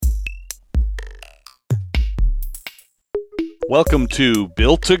Welcome to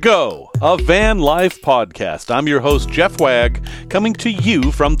Built to Go, a van life podcast. I'm your host, Jeff Wagg, coming to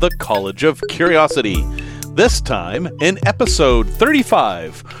you from the College of Curiosity. This time, in episode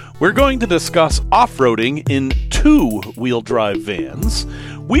 35, we're going to discuss off-roading in two-wheel drive vans.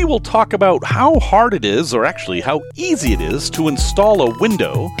 We will talk about how hard it is, or actually how easy it is, to install a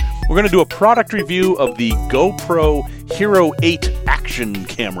window. We're going to do a product review of the GoPro Hero 8 action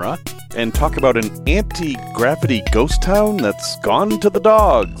camera, and talk about an anti-gravity ghost town that's gone to the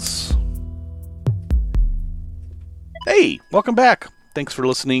dogs. Hey, welcome back. Thanks for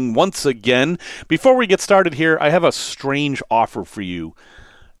listening once again. Before we get started here, I have a strange offer for you.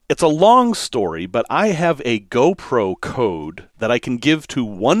 It's a long story, but I have a GoPro code that I can give to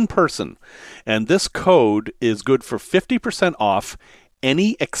one person, and this code is good for 50% off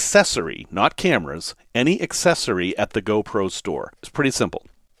any accessory, not cameras, any accessory at the GoPro store. It's pretty simple.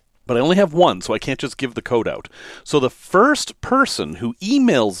 But I only have one, so I can't just give the code out. So the first person who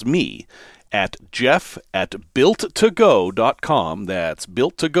emails me at jeff@builttogo.com, that's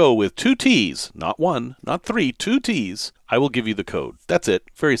built to go with two T's, not one, not three, two T's, I will give you the code. That's it.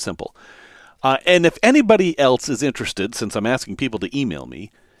 Very simple. And if anybody else is interested, since I'm asking people to email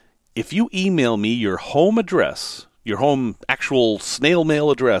me, if you email me your home address, your home actual snail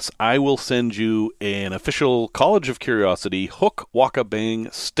mail address, I will send you an official College of Curiosity Hook Waka Bang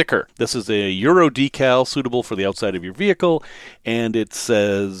sticker. This is a Euro decal suitable for the outside of your vehicle, and it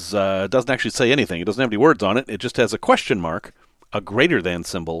says, it doesn't actually say anything. It doesn't have any words on it. It just has a question mark, a greater than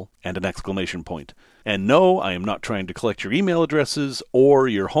symbol, and an exclamation point. And no, I am not trying to collect your email addresses or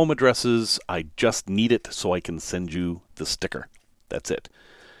your home addresses. I just need it so I can send you the sticker. That's it.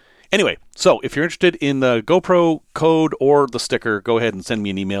 Anyway, so if you're interested in the GoPro code or the sticker, go ahead and send me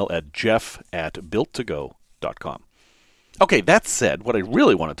an email at jeff@builttogo.com. Okay, that said, what I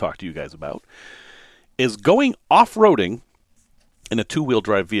really want to talk to you guys about is going off-roading in a two-wheel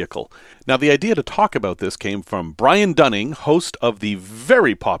drive vehicle. Now, the idea to talk about this came from Brian Dunning, host of the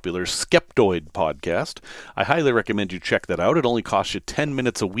very popular Skeptoid podcast. I highly recommend you check that out. It only costs you 10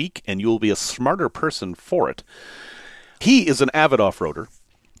 minutes a week, and you'll be a smarter person for it. He is an avid off-roader.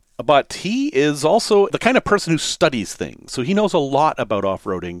 But he is also the kind of person who studies things. So he knows a lot about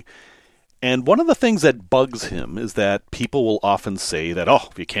off-roading. And one of the things that bugs him is that people will often say that,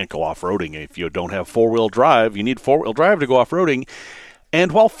 oh, you can't go off-roading if you don't have four-wheel drive. You need four-wheel drive to go off-roading.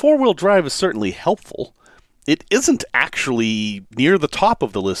 And while four-wheel drive is certainly helpful, it isn't actually near the top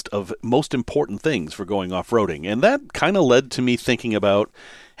of the list of most important things for going off-roading. And that kind of led to me thinking about,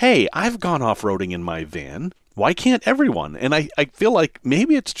 hey, I've gone off-roading in my van. Why can't everyone? And I feel like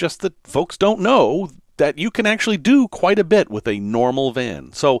maybe it's just that folks don't know that you can actually do quite a bit with a normal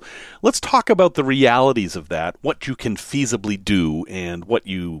van. So let's talk about the realities of that, what you can feasibly do and what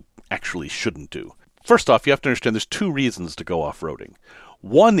you actually shouldn't do. First off, you have to understand there's two reasons to go off-roading.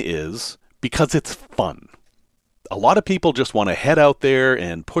 One is because it's fun. A lot of people just want to head out there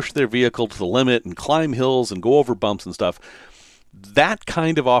and push their vehicle to the limit and climb hills and go over bumps and stuff. That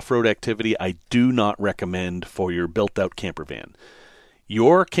kind of off-road activity I do not recommend for your built-out camper van.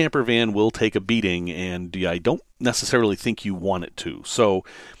 Your camper van will take a beating, and I don't necessarily think you want it to. So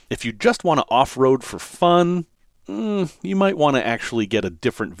if you just want to off-road for fun, you might want to actually get a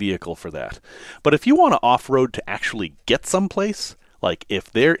different vehicle for that. But if you want to off-road to actually get someplace, like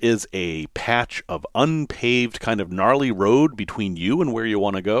if there is a patch of unpaved kind of gnarly road between you and where you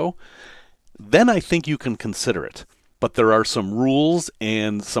want to go, then I think you can consider it. But there are some rules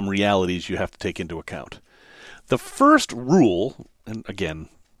and some realities you have to take into account. The first rule, and again,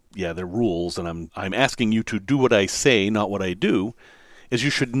 yeah, they're rules, and I'm asking you to do what I say, not what I do, is you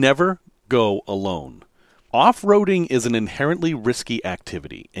should never go alone. Off-roading is an inherently risky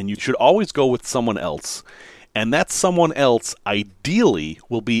activity, and you should always go with someone else. And that someone else ideally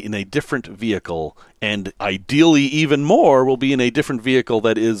will be in a different vehicle, and ideally even more will be in a different vehicle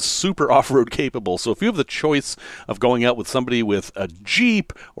that is super off-road capable. So if you have the choice of going out with somebody with a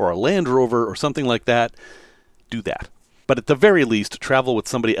Jeep or a Land Rover or something like that, do that. But at the very least, travel with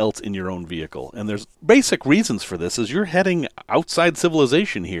somebody else in your own vehicle. And there's basic reasons for this, is you're heading outside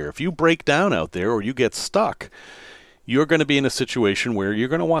civilization here. If you break down out there or you get stuck, you're going to be in a situation where you're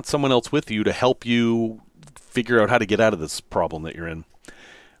going to want someone else with you to help you figure out how to get out of this problem that you're in.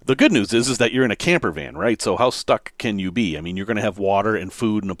 The good news is that you're in a camper van, right? So how stuck can you be? I mean, you're going to have water and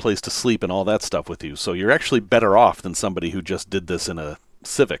food and a place to sleep and all that stuff with you. So you're actually better off than somebody who just did this in a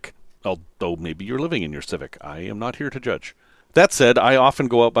Civic. Although maybe you're living in your Civic. I am not here to judge. That said, I often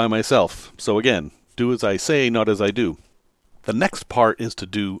go out by myself. So again, do as I say, not as I do. The next part is to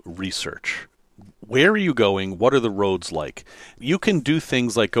do research. Where are you going? What are the roads like? You can do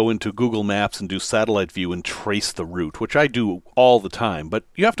things like go into Google Maps and do satellite view and trace the route, which I do all the time, but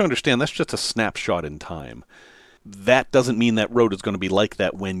you have to understand that's just a snapshot in time. That doesn't mean that road is going to be like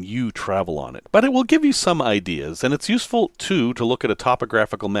that when you travel on it. But it will give you some ideas, and it's useful, too, to look at a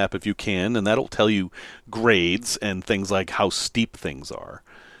topographical map if you can, and that'll tell you grades and things like how steep things are.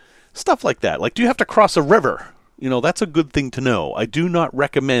 Stuff like that. Like, do you have to cross a river? That's a good thing to know. I do not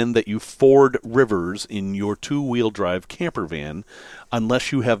recommend that you ford rivers in your two-wheel drive camper van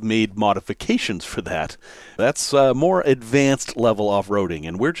unless you have made modifications for that. That's more advanced level off-roading,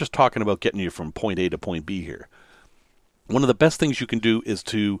 and we're just talking about getting you from point A to point B here. One of the best things you can do is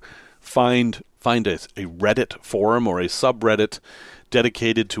to find a Reddit forum or a subreddit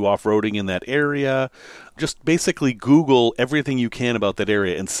dedicated to off-roading in that area. Just basically Google everything you can about that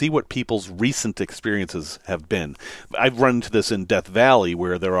area and see what people's recent experiences have been. I've run into this in Death Valley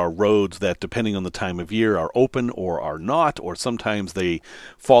where there are roads that, depending on the time of year, are open or are not, or sometimes they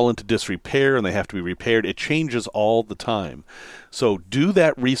fall into disrepair and they have to be repaired. It changes all the time. So do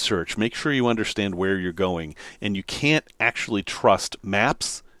that research. Make sure you understand where you're going. And you can't actually trust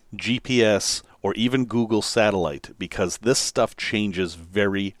maps, GPS, or even Google Satellite because this stuff changes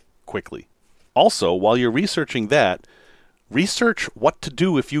very quickly. Also, while you're researching that, research what to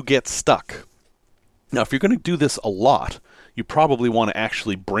do if you get stuck. Now, if you're going to do this a lot, you probably want to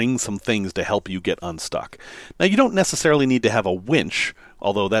actually bring some things to help you get unstuck. Now, you don't necessarily need to have a winch,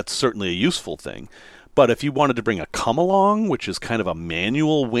 although that's certainly a useful thing. But if you wanted to bring a come-along, which is kind of a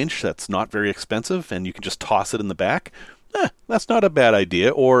manual winch that's not very expensive, and you can just toss it in the back, that's not a bad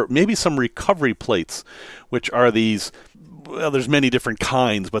idea. Or maybe some recovery plates, which are these... Well, there's many different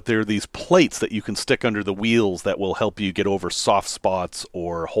kinds, but there are these plates that you can stick under the wheels that will help you get over soft spots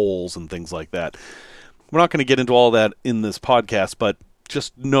or holes and things like that. We're not going to get into all that in this podcast, but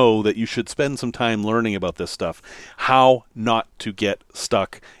just know that you should spend some time learning about this stuff, how not to get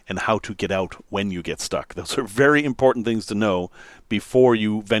stuck and how to get out when you get stuck. Those are very important things to know before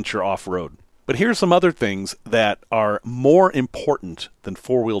you venture off-road. But here's some other things that are more important than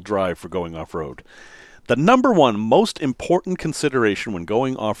four-wheel drive for going off-road. The number one most important consideration when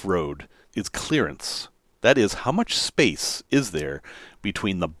going off-road is clearance. That is, how much space is there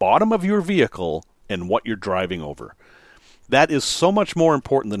between the bottom of your vehicle and what you're driving over. That is so much more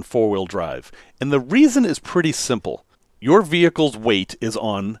important than four-wheel drive. And the reason is pretty simple. Your vehicle's weight is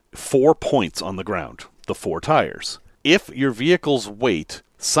on 4 points on the ground, the 4 tires. If your vehicle's weight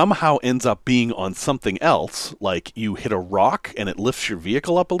somehow ends up being on something else, like you hit a rock and it lifts your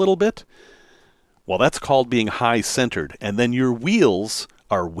vehicle up a little bit, well, that's called being high-centered, and then your wheels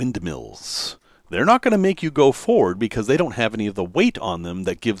are windmills. They're not going to make you go forward because they don't have any of the weight on them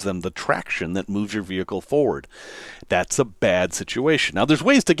that gives them the traction that moves your vehicle forward. That's a bad situation. Now, there's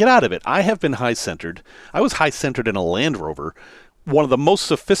ways to get out of it. I have been high-centered. I was high-centered in a Land Rover, one of the most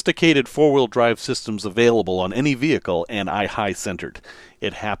sophisticated four-wheel drive systems available on any vehicle, and I high-centered.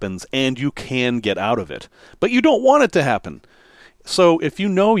 It happens, and you can get out of it. But you don't want it to happen. So if you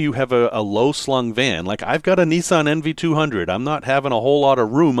know you have a low-slung van, like I've got a Nissan NV200, I'm not having a whole lot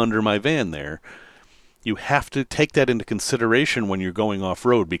of room under my van there, you have to take that into consideration when you're going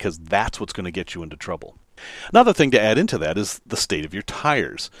off-road because that's what's going to get you into trouble. Another thing to add into that is the state of your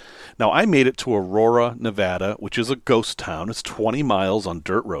tires. Now, I made it to Aurora, Nevada, which is a ghost town. It's 20 miles on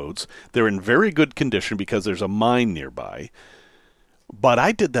dirt roads. They're in very good condition because there's a mine nearby. But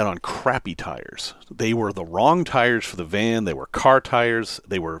I did that on crappy tires. They were the wrong tires for the van. They were car tires.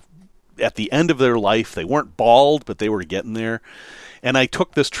 They were at the end of their life. They weren't bald, but they were getting there. And I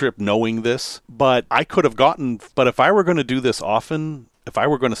took this trip knowing this, but if I were going to do this often, if I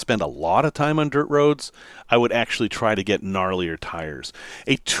were going to spend a lot of time on dirt roads, I would actually try to get gnarlier tires.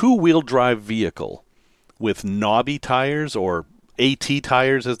 A two-wheel drive vehicle with knobby tires, or AT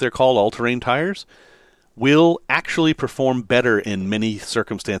tires as they're called, all-terrain tires, will actually perform better in many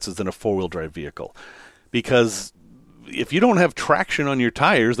circumstances than a four-wheel drive vehicle. Because if you don't have traction on your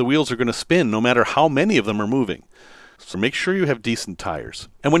tires, the wheels are going to spin no matter how many of them are moving. So make sure you have decent tires.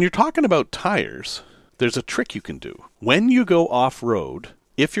 And when you're talking about tires, there's a trick you can do. When you go off-road,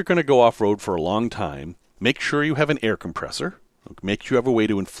 if you're going to go off-road for a long time, make sure you have an air compressor. Make sure you have a way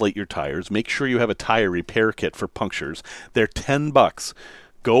to inflate your tires. Make sure you have a tire repair kit for punctures. They're $10.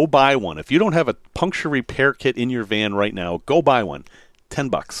 Go buy one. If you don't have a puncture repair kit in your van right now, go buy one.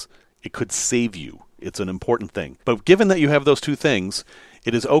 $10. It could save you. It's an important thing. But given that you have those two things,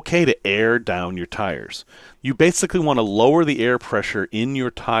 it is okay to air down your tires. You basically want to lower the air pressure in your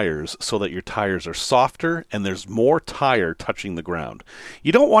tires so that your tires are softer and there's more tire touching the ground.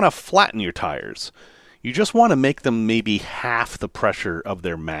 You don't want to flatten your tires. You just want to make them maybe half the pressure of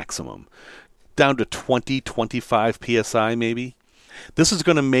their maximum. down to 20, 25 psi maybe. This is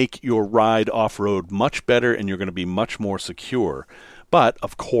going to make your ride off-road much better, and you're going to be much more secure. But,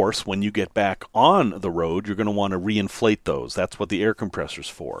 of course, when you get back on the road, you're going to want to reinflate those. That's what the air compressor's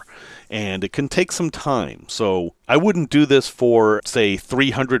for. And it can take some time. So I wouldn't do this for, say,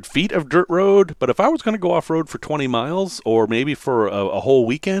 300 feet of dirt road. But if I was going to go off-road for 20 miles or maybe for a whole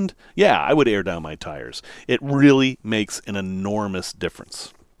weekend, yeah, I would air down my tires. It really makes an enormous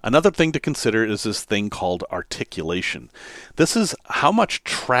difference. Another thing to consider is this thing called articulation. This is how much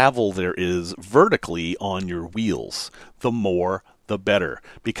travel there is vertically on your wheels. The more, the better,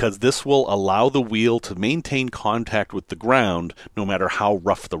 because this will allow the wheel to maintain contact with the ground no matter how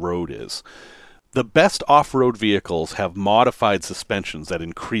rough the road is. The best off-road vehicles have modified suspensions that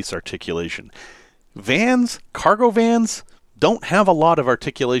increase articulation. Vans, cargo vans, don't have a lot of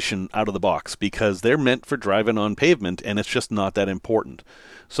articulation out of the box because they're meant for driving on pavement and it's just not that important.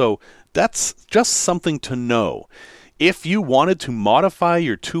 So that's just something to know. If you wanted to modify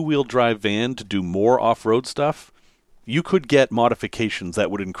your two-wheel drive van to do more off-road stuff, you could get modifications that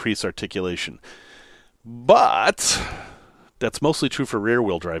would increase articulation. But that's mostly true for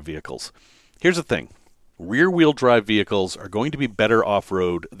rear-wheel drive vehicles. Here's the thing. Rear-wheel drive vehicles are going to be better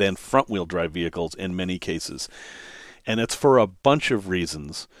off-road than front-wheel drive vehicles in many cases. And it's for a bunch of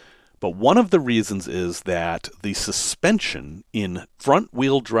reasons. But one of the reasons is that the suspension in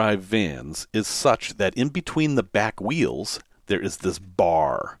front-wheel drive vans is such that in between the back wheels, there is this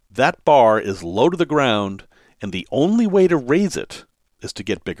bar. That bar is low to the ground, and the only way to raise it is to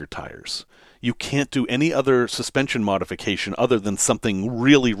get bigger tires. You can't do any other suspension modification other than something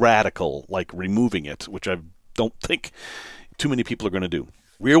really radical, like removing it, which I don't think too many people are going to do.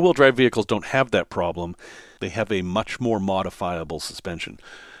 Rear-wheel drive vehicles don't have that problem. They have a much more modifiable suspension.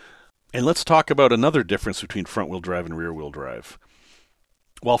 And let's talk about another difference between front-wheel drive and rear-wheel drive.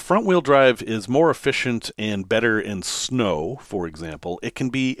 While front-wheel drive is more efficient and better in snow, for example, it can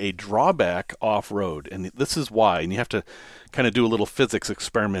be a drawback off-road. And this is why, and you have to kind of do a little physics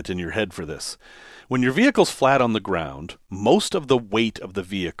experiment in your head for this. When your vehicle's flat on the ground, most of the weight of the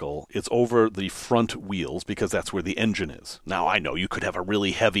vehicle is over the front wheels because that's where the engine is. Now, I know you could have a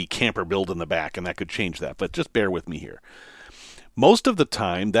really heavy camper build in the back, and that could change that, but just bear with me here. Most of the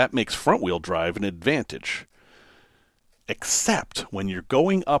time, that makes front-wheel drive an advantage. Except when you're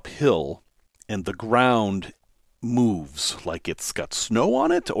going uphill and the ground moves, like it's got snow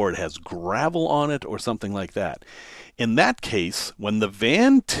on it or it has gravel on it or something like that. In that case, when the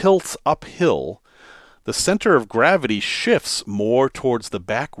van tilts uphill, the center of gravity shifts more towards the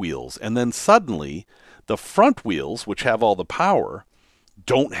back wheels, and then suddenly the front wheels, which have all the power,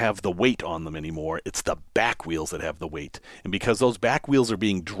 don't have the weight on them anymore. It's the back wheels that have the weight. And because those back wheels are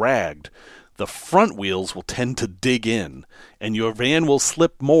being dragged, the front wheels will tend to dig in, and your van will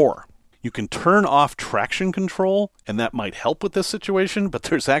slip more. You can turn off traction control, and that might help with this situation, but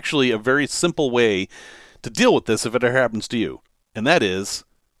there's actually a very simple way to deal with this if it ever happens to you. And that is,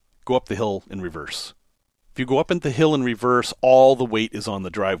 go up the hill in reverse. If you go up into the hill in reverse, all the weight is on the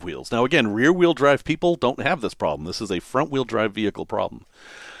drive wheels. Now again, rear-wheel drive people don't have this problem. This is a front-wheel drive vehicle problem.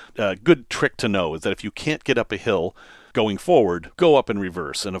 A good trick to know is that if you can't get up a hill going forward, go up in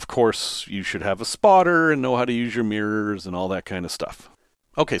reverse. And of course, you should have a spotter and know how to use your mirrors and all that kind of stuff.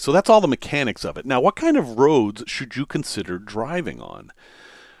 Okay, so that's all the mechanics of it. Now, what kind of roads should you consider driving on?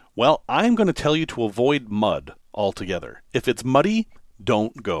 Well, I'm going to tell you to avoid mud altogether. If it's muddy,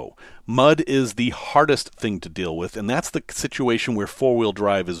 don't go. Mud is the hardest thing to deal with, and that's the situation where four-wheel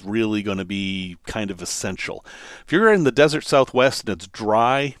drive is really going to be kind of essential. If you're in the desert Southwest and it's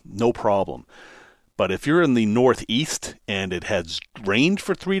dry, no problem. But if you're in the Northeast and it has rained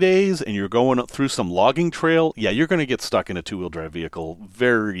for 3 days and you're going up through some logging trail, yeah, you're going to get stuck in a two-wheel drive vehicle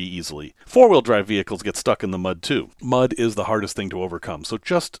very easily. Four-wheel drive vehicles get stuck in the mud too. Mud is the hardest thing to overcome, so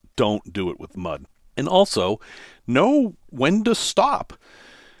just don't do it with mud. And also, know when to stop.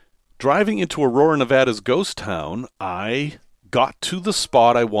 Driving into Aurora, Nevada's ghost town, I got to the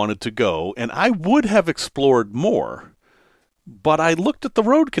spot I wanted to go, and I would have explored more. But I looked at the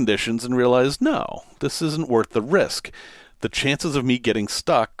road conditions and realized, no, this isn't worth the risk. The chances of me getting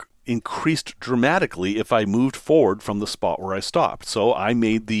stuck increased dramatically if I moved forward from the spot where I stopped. So I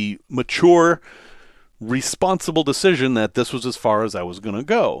made the mature, responsible decision that this was as far as I was going to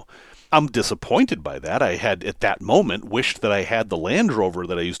go. I'm disappointed by that. I had, at that moment, wished that I had the Land Rover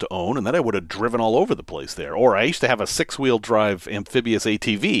that I used to own and that I would have driven all over the place there. Or I used to have a six-wheel drive amphibious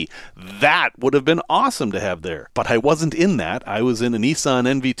ATV. That would have been awesome to have there. But I wasn't in that. I was in a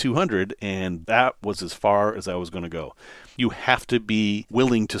Nissan NV200, and that was as far as I was going to go. You have to be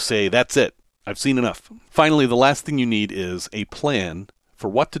willing to say, that's it. I've seen enough. Finally, the last thing you need is a plan for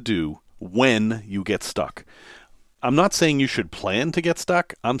what to do when you get stuck. I'm not saying you should plan to get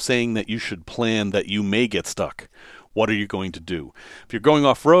stuck. I'm saying that you should plan that you may get stuck. What are you going to do? If you're going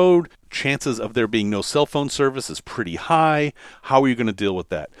off-road, chances of there being no cell phone service is pretty high. How are you going to deal with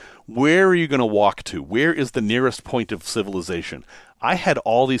that? Where are you going to walk to? Where is the nearest point of civilization? I had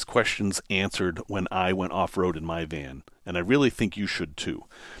all these questions answered when I went off-road in my van, and I really think you should too.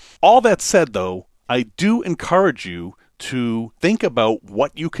 All that said, though, I do encourage you to think about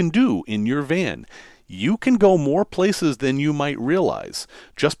what you can do in your van. You can go more places than you might realize.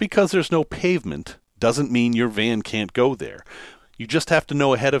 Just because there's no pavement doesn't mean your van can't go there. You just have to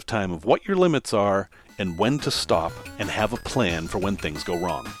know ahead of time of what your limits are and when to stop and have a plan for when things go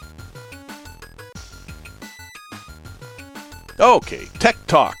wrong. Okay, tech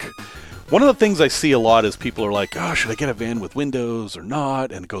talk. One of the things I see a lot is people are like, oh, should I get a van with windows or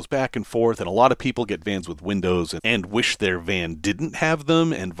not? And it goes back and forth. And a lot of people get vans with windows and wish their van didn't have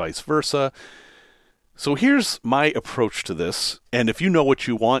them and vice versa. So here's my approach to this, and if you know what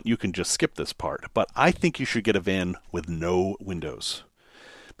you want, you can just skip this part, but I think you should get a van with no windows,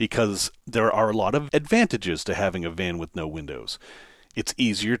 because there are a lot of advantages to having a van with no windows. It's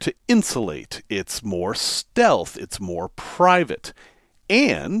easier to insulate, it's more stealth, it's more private,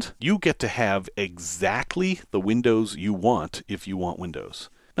 and you get to have exactly the windows you want if you want windows.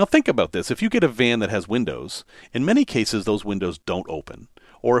 Now think about this, if you get a van that has windows, in many cases those windows don't open.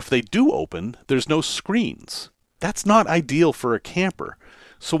 Or if they do open, there's no screens. That's not ideal for a camper.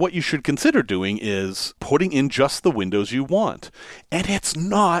 So what you should consider doing is putting in just the windows you want. And it's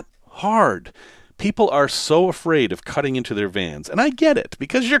not hard. People are so afraid of cutting into their vans. And I get it,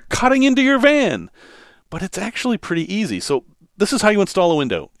 because you're cutting into your van. But it's actually pretty easy. So this is how you install a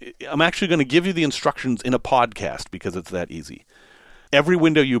window. I'm actually going to give you the instructions in a podcast because it's that easy. Every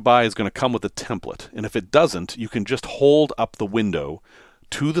window you buy is going to come with a template. And if it doesn't, you can just hold up the window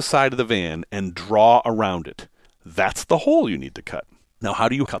to the side of the van and draw around it. That's the hole you need to cut. Now, how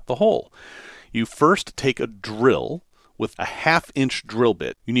do you cut the hole? You first take a drill with a 1/2-inch drill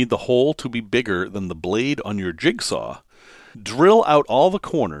bit. You need the hole to be bigger than the blade on your jigsaw. Drill out all the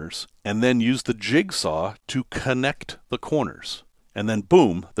corners and then use the jigsaw to connect the corners. And then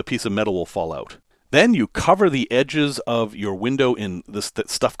boom, the piece of metal will fall out. Then you cover the edges of your window in this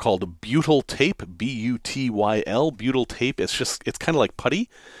stuff called butyl tape, B-U-T-Y-L, butyl tape. It's kind of like putty.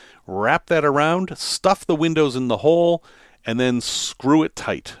 Wrap that around, stuff the windows in the hole, and then screw it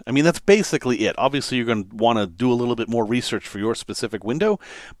tight. I mean, that's basically it. Obviously, you're going to want to do a little bit more research for your specific window,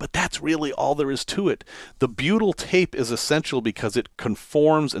 but that's really all there is to it. The butyl tape is essential because it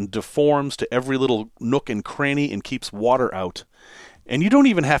conforms and deforms to every little nook and cranny and keeps water out. And you don't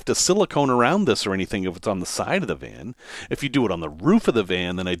even have to silicone around this or anything if it's on the side of the van. If you do it on the roof of the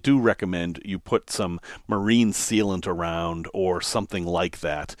van, then I do recommend you put some marine sealant around or something like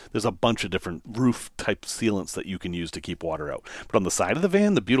that. There's a bunch of different roof-type sealants that you can use to keep water out. But on the side of the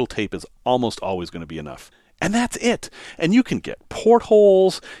van, the butyl tape is almost always going to be enough. And that's it. And you can get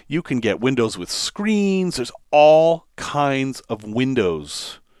portholes. You can get windows with screens. There's all kinds of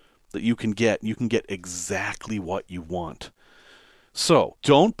windows that you can get. You can get exactly what you want. So,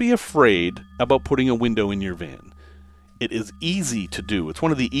 don't be afraid about putting a window in your van. It is easy to do. It's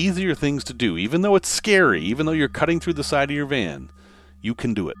one of the easier things to do. Even though it's scary, even though you're cutting through the side of your van, you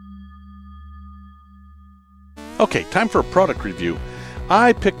can do it. Okay, time for a product review.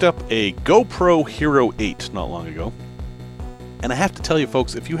 I picked up a GoPro Hero 8 not long ago. And I have to tell you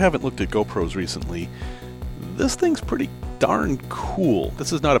folks, if you haven't looked at GoPros recently, this thing's pretty darn cool.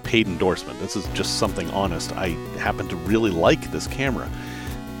 This is not a paid endorsement. This is just something honest. I happen to really like this camera.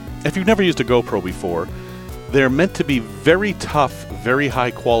 If you've never used a GoPro before, they're meant to be very tough, very high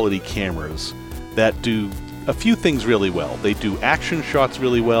quality cameras that do a few things really well. They do action shots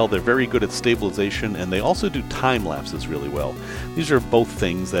really well, they're very good at stabilization, and they also do time lapses really well. These are both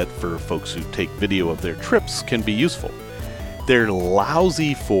things that for folks who take video of their trips can be useful. They're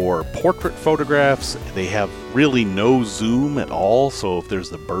lousy for portrait photographs. They have really no zoom at all, so if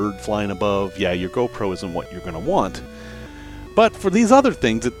there's a bird flying above, yeah, your GoPro isn't what you're going to want. But for these other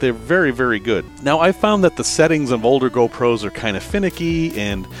things, they're very, very good. Now, I found that the settings of older GoPros are kind of finicky,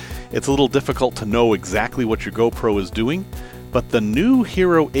 and it's a little difficult to know exactly what your GoPro is doing. But the new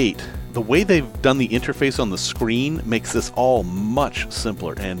Hero 8, the way they've done the interface on the screen makes this all much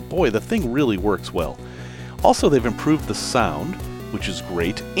simpler, and boy, the thing really works well. Also, they've improved the sound, which is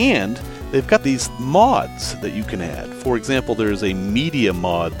great, and they've got these mods that you can add. For example, there's a media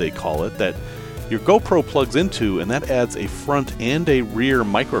mod, they call it, that your GoPro plugs into, and that adds a front and a rear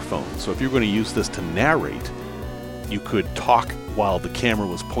microphone. So if you're going to use this to narrate, you could talk while the camera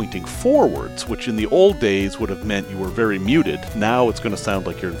was pointing forwards, which in the old days would have meant you were very muted. Now it's going to sound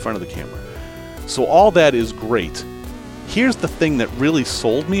like you're in front of the camera. So all that is great. Here's the thing that really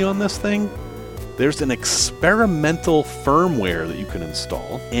sold me on this thing. There's an experimental firmware that you can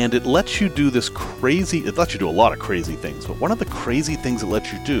install, and it lets you do it lets you do a lot of crazy things, but one of the crazy things it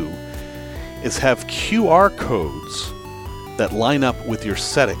lets you do is have QR codes that line up with your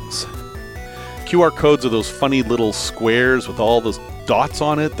settings. QR codes are those funny little squares with all those dots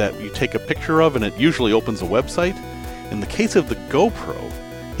on it that you take a picture of, and it usually opens a website. In the case of the GoPro,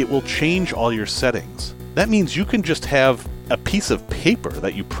 it will change all your settings. That means you can just have a piece of paper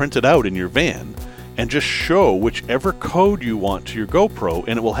that you printed out in your van and just show whichever code you want to your GoPro,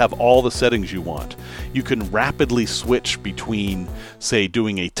 and it will have all the settings you want. You can rapidly switch between, say,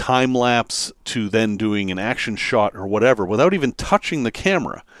 doing a time lapse to then doing an action shot or whatever without even touching the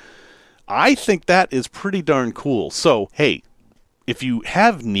camera. I think that is pretty darn cool. So, hey, if you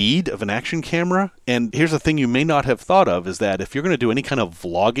have need of an action camera, and here's the thing you may not have thought of, is that if you're going to do any kind of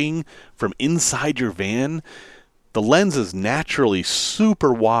vlogging from inside your van, the lens is naturally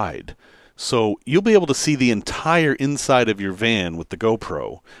super wide. So you'll be able to see the entire inside of your van with the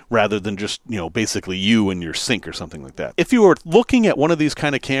GoPro, rather than just, basically you and your sink or something like that. If you are looking at one of these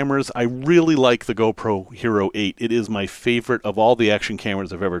kind of cameras, I really like the GoPro Hero 8. It is my favorite of all the action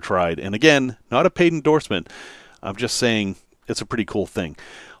cameras I've ever tried. And again, not a paid endorsement. I'm just saying it's a pretty cool thing.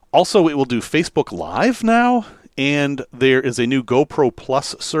 Also, it will do Facebook Live now, and there is a new GoPro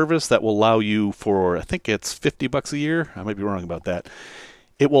Plus service that will allow you for, I think it's $50 a year. I might be wrong about that.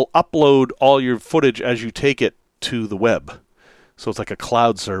 It will upload all your footage as you take it to the web. So it's like a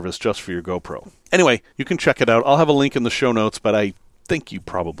cloud service just for your GoPro. Anyway, you can check it out. I'll have a link in the show notes, but I think you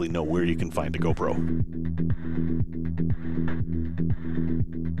probably know where you can find a GoPro.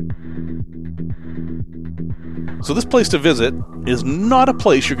 So this place to visit is not a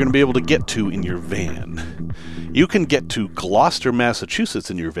place you're going to be able to get to in your van. You can get to Gloucester, Massachusetts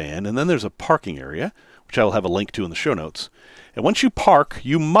in your van, and then there's a parking area, which I will have a link to in the show notes. And once you park,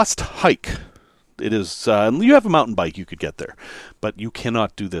 you must hike. It is you have a mountain bike, you could get there, but you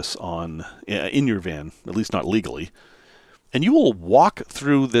cannot do this in your van, at least not legally. And you will walk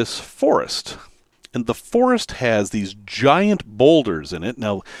through this forest. And the forest has these giant boulders in it.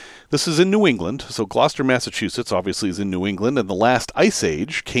 Now, this is in New England, so Gloucester, Massachusetts obviously is in New England, and the last ice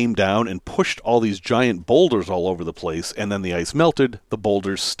age came down and pushed all these giant boulders all over the place, and then the ice melted, the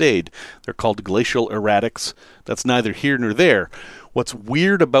boulders stayed. They're called glacial erratics. That's neither here nor there. What's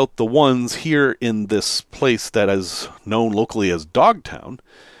weird about the ones here in this place that is known locally as Dogtown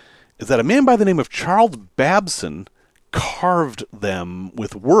is that a man by the name of Charles Babson carved them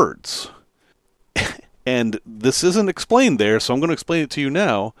with words. And this isn't explained there, so I'm going to explain it to you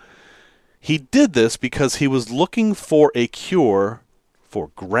now. He did this because he was looking for a cure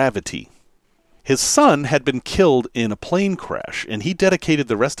for gravity. His son had been killed in a plane crash, and he dedicated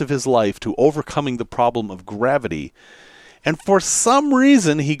the rest of his life to overcoming the problem of gravity. And for some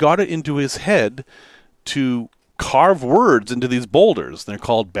reason, he got it into his head to carve words into these boulders. They're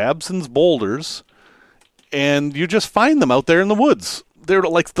called Babson's boulders, and you just find them out there in the woods. They're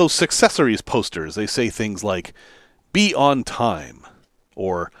like those accessories posters. They say things like, "Be on time,"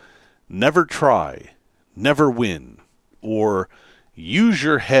 or "Never try," "Never win," or "Use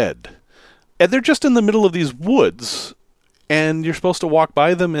your head." And they're just in the middle of these woods, and you're supposed to walk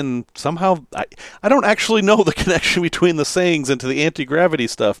by them, and somehow, I don't actually know the connection between the sayings and to the anti-gravity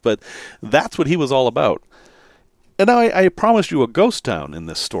stuff, but that's what he was all about. And now I promised you a ghost town in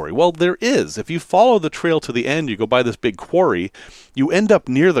this story. Well, there is. If you follow the trail to the end, you go by this big quarry, you end up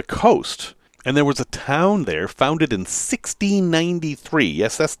near the coast. And there was a town there founded in 1693.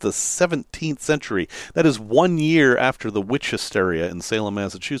 Yes, that's the 17th century. That is 1 year after the witch hysteria in Salem,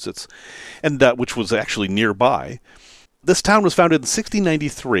 Massachusetts, and which was actually nearby. This town was founded in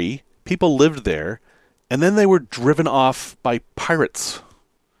 1693. People lived there, and then they were driven off by pirates.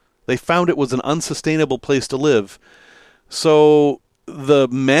 They found it was an unsustainable place to live. So the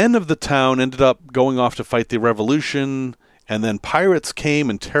men of the town ended up going off to fight the revolution, and then pirates came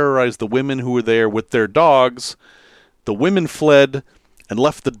and terrorized the women who were there with their dogs. The women fled and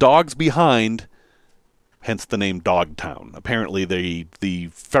left the dogs behind, hence the name Dogtown. Apparently the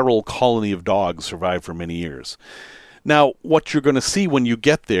feral colony of dogs survived for many years. Now, what you're going to see when you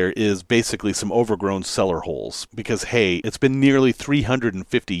get there is basically some overgrown cellar holes, because, hey, it's been nearly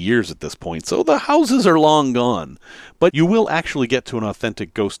 350 years at this point, so the houses are long gone. But you will actually get to an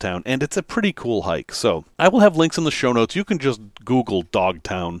authentic ghost town, and it's a pretty cool hike. So I will have links in the show notes. You can just Google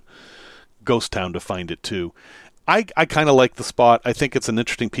Dogtown, Ghost Town to find it too. I kind of like the spot. I think it's an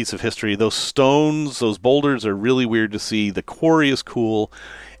interesting piece of history. Those stones, those boulders are really weird to see. The quarry is cool.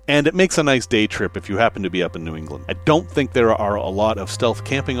 And it makes a nice day trip if you happen to be up in New England. I don't think there are a lot of stealth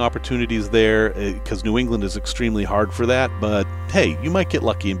camping opportunities there because New England is extremely hard for that. But hey, you might get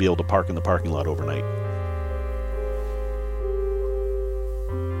lucky and be able to park in the parking lot overnight.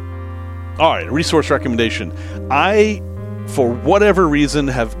 All right, a resource recommendation. I, for whatever reason,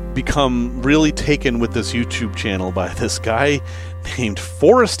 have become really taken with this YouTube channel by this guy named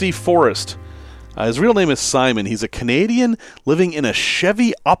Foresty Forest. His real name is Simon. He's a Canadian living in a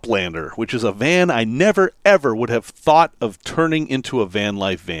Chevy Uplander, which is a van I never, ever would have thought of turning into a van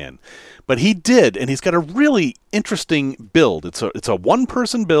life van. But he did, and he's got a really interesting build. It's a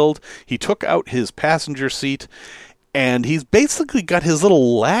one-person build. He took out his passenger seat, and he's basically got his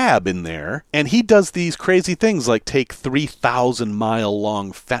little lab in there, and he does these crazy things like take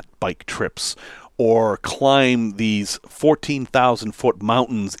 3,000-mile-long fat bike trips, or climb these 14,000-foot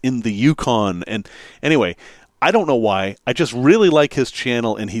mountains in the Yukon. And anyway, I don't know why. I just really like his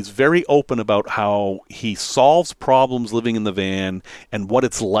channel, and he's very open about how he solves problems living in the van and what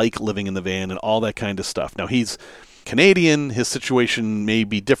it's like living in the van and all that kind of stuff. Now, he's Canadian. His situation may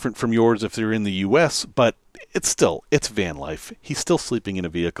be different from yours if you're in the U.S., but it's van life. He's still sleeping in a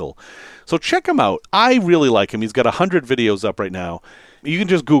vehicle. So check him out. I really like him. He's got 100 videos up right now. You can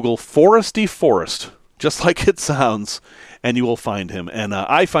just Google Foresty Forest, just like it sounds, and you will find him. And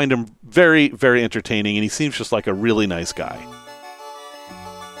I find him very, very entertaining, and he seems just like a really nice guy.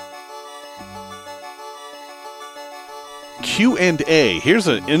 Q&A. Here's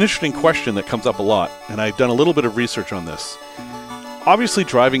an interesting question that comes up a lot, and I've done a little bit of research on this. Obviously,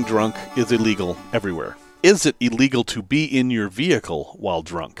 driving drunk is illegal everywhere. Is it illegal to be in your vehicle while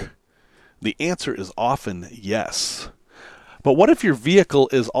drunk? The answer is often yes. But what if your vehicle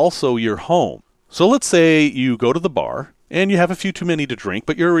is also your home? So let's say you go to the bar and you have a few too many to drink,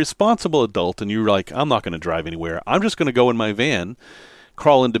 but you're a responsible adult and you're like, I'm not going to drive anywhere. I'm just going to go in my van,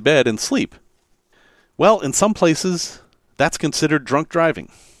 crawl into bed, and sleep. Well, in some places, that's considered drunk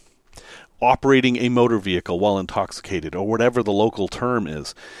driving. Operating a motor vehicle while intoxicated, or whatever the local term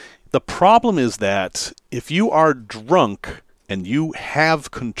is. The problem is that if you are drunk and you have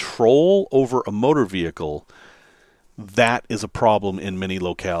control over a motor vehicle, that is a problem in many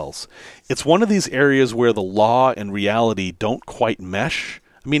locales. It's one of these areas where the law and reality don't quite mesh.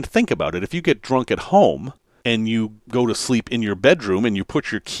 I mean, think about it. If you get drunk at home and you go to sleep in your bedroom and you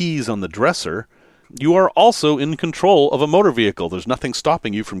put your keys on the dresser, you are also in control of a motor vehicle. There's nothing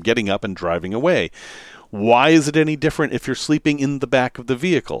stopping you from getting up and driving away. Why is it any different if you're sleeping in the back of the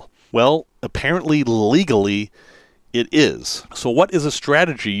vehicle? Well, apparently legally it is. So what is a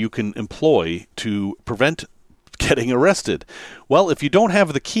strategy you can employ to prevent getting arrested? Well, if you don't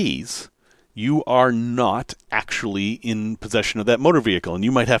have the keys, you are not actually in possession of that motor vehicle, and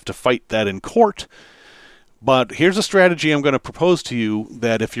you might have to fight that in court. But here's a strategy I'm going to propose to you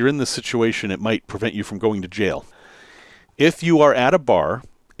that if you're in this situation, it might prevent you from going to jail. If you are at a bar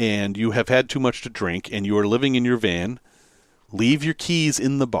and you have had too much to drink and you are living in your van, leave your keys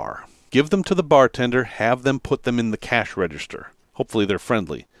in the bar. Give them to the bartender, have them put them in the cash register. Hopefully they're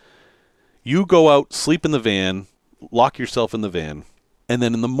friendly. You go out, sleep in the van, lock yourself in the van, and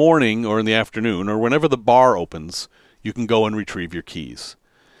then in the morning or in the afternoon or whenever the bar opens, you can go and retrieve your keys.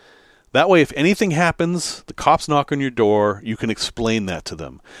 That way, if anything happens, the cops knock on your door, you can explain that to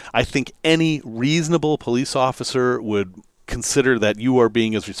them. I think any reasonable police officer would consider that you are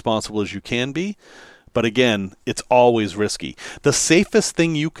being as responsible as you can be. But again, it's always risky. The safest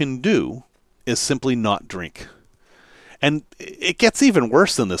thing you can do is simply not drink. And it gets even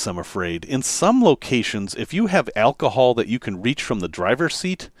worse than this, I'm afraid. In some locations, if you have alcohol that you can reach from the driver's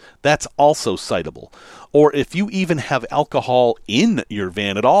seat, that's also citable. Or if you even have alcohol in your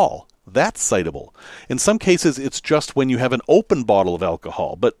van at all, that's citable. In some cases, it's just when you have an open bottle of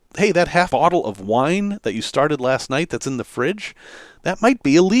alcohol. But hey, that half bottle of wine that you started last night that's in the fridge, that might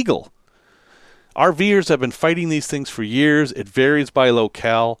be illegal. RVers have been fighting these things for years. It varies by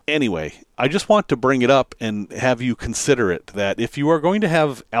locale. Anyway, I just want to bring it up and have you consider it, that if you are going to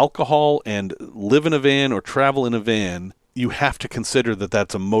have alcohol and live in a van or travel in a van, you have to consider that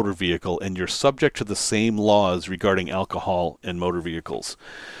that's a motor vehicle and you're subject to the same laws regarding alcohol and motor vehicles.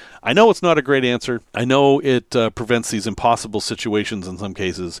 I know it's not a great answer. I know it prevents these impossible situations in some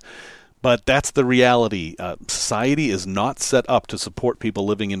cases. But that's the reality. Society is not set up to support people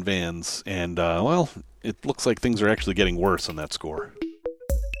living in vans. And, well, it looks like things are actually getting worse on that score.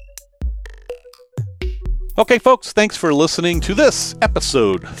 Okay, folks, thanks for listening to this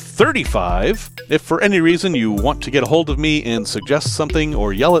episode 35. If for any reason you want to get a hold of me and suggest something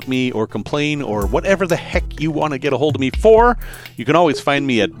or yell at me or complain or whatever the heck you want to get a hold of me for, you can always find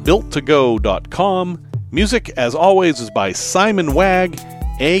me at builttogo.com. Music, as always, is by Simon Wagg,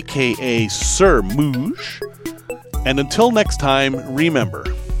 aka Sir Mooge. And until next time, remember,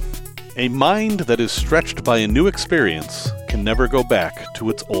 a mind that is stretched by a new experience can never go back to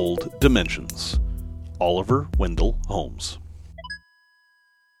its old dimensions. Oliver Wendell Holmes.